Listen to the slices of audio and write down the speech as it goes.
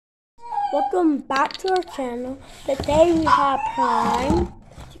welcome back to our channel. Today we have Prime,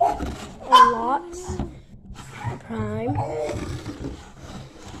 and lots of Prime.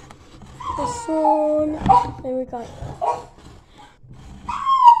 This one,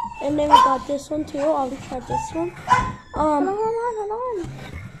 and then we got this one too. I'll try this one. Hold on.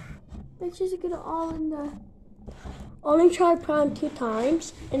 Let's just get it all in there. Only tried Prime 2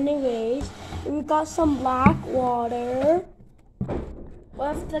 times. Anyways, and we got some black water.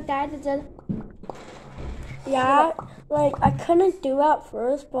 What if the guy that did? Yeah, like I couldn't do it at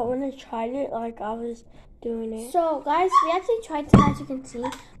first, but when I tried it, like I was doing it. So guys, we actually tried some, as you can see,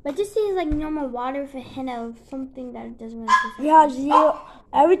 but this is like normal water with a hint of something that it doesn't really taste like. Yeah, zero.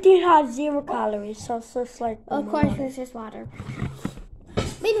 Everything has 0 calories, so it's just like. Of course, it's just water.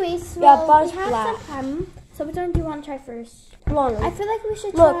 But anyways, so yeah, but we have black. some time. So which one do you want to try first? Come on. I feel like we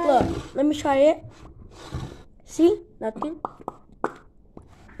should try. Look. Let me try it. See? Nothing.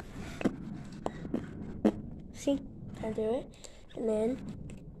 See? Can I do it? And then.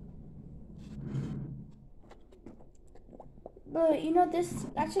 But you know, this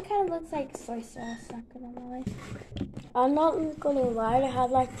actually kind of looks like soy sauce. Not gonna lie. I'm not gonna lie. It has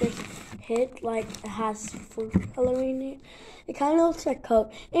like this hit, like it has food coloring in it. It kind of looks like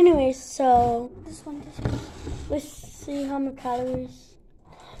Coke. Anyways, so This one. let's see how many calories.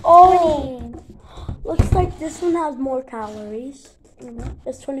 Oh, 20. looks like this one has more calories.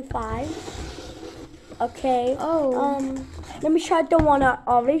 It's 25. Okay. Oh. Let me try the one I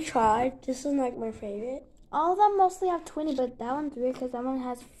already tried. This is like my favorite. All of them mostly have 20, but that one's weird because that one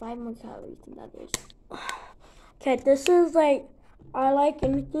has 5 more calories than the others. Okay, this is like I like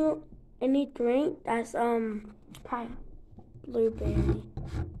any drink that's Prime. blueberry.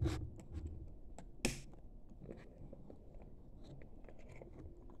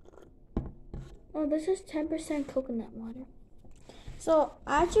 Oh, this is 10% coconut water. So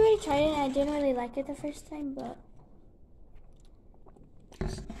I actually already tried it and I didn't really like it the first time, but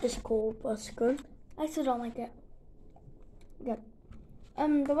It's cool, but it's good. I still don't like it. Good.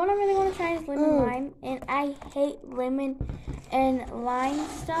 The one I really want to try is lemon lime, and I hate lemon and lime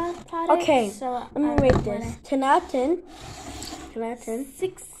stuff products. Okay, so let me rate this. 10 out of 10. 10 out of 10.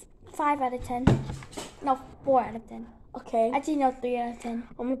 5 out of 10. No, 4 out of 10. Okay. Actually, no, 3 out of 10.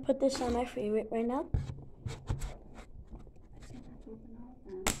 I'm gonna put this on my favorite right now.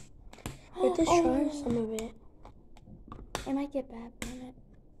 Let's just try some of it. It might get bad, won't it?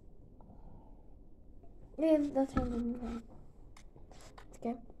 Yeah, that's what I'm doing.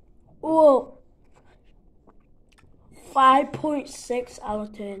 Okay. Whoa. 5.6 out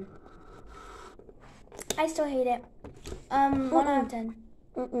of 10. I still hate it. 1 out of 10.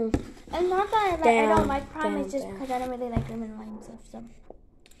 And not that I don't like Prime, it's just because I don't really like lemon lime stuff. So.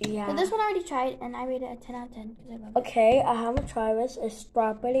 Yeah. But this one I already tried, and I rated it a 10 out of 10 because I love it. Okay, I haven't tried this. It's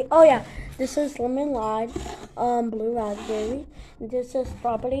strawberry. Oh yeah, this is lemon lime, blue raspberry. This is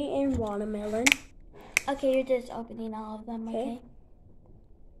strawberry and watermelon. Okay, you're just opening all of them, okay?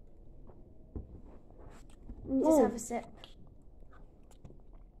 Just have a sip.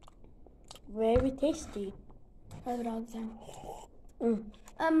 Very tasty. Have it all the time.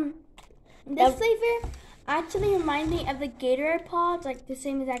 This That- flavor actually reminds me of the Gatorade pods, like the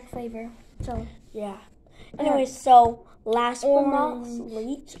same exact flavor. So Yeah. Anyway, so last but not Orange.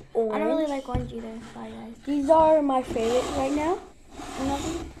 least, orange. I don't really like orange either. Sorry, guys. These are my favorite right now.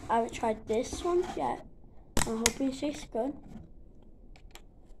 I haven't tried this one yet. I'm hoping it tastes good.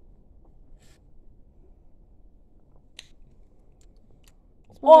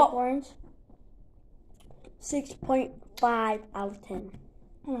 Smells like orange. 6.5 out of 10.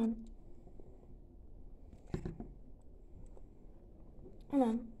 Hold on.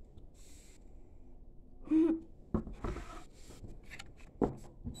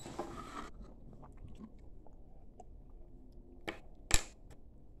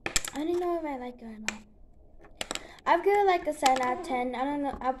 I don't know if I like it or not. I'd give it like a 7 out of 10. I don't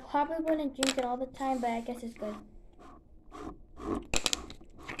know. I probably wouldn't drink it all the time, but I guess it's good.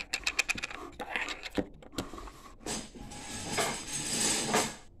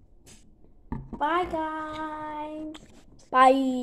 Bye, guys. Bye.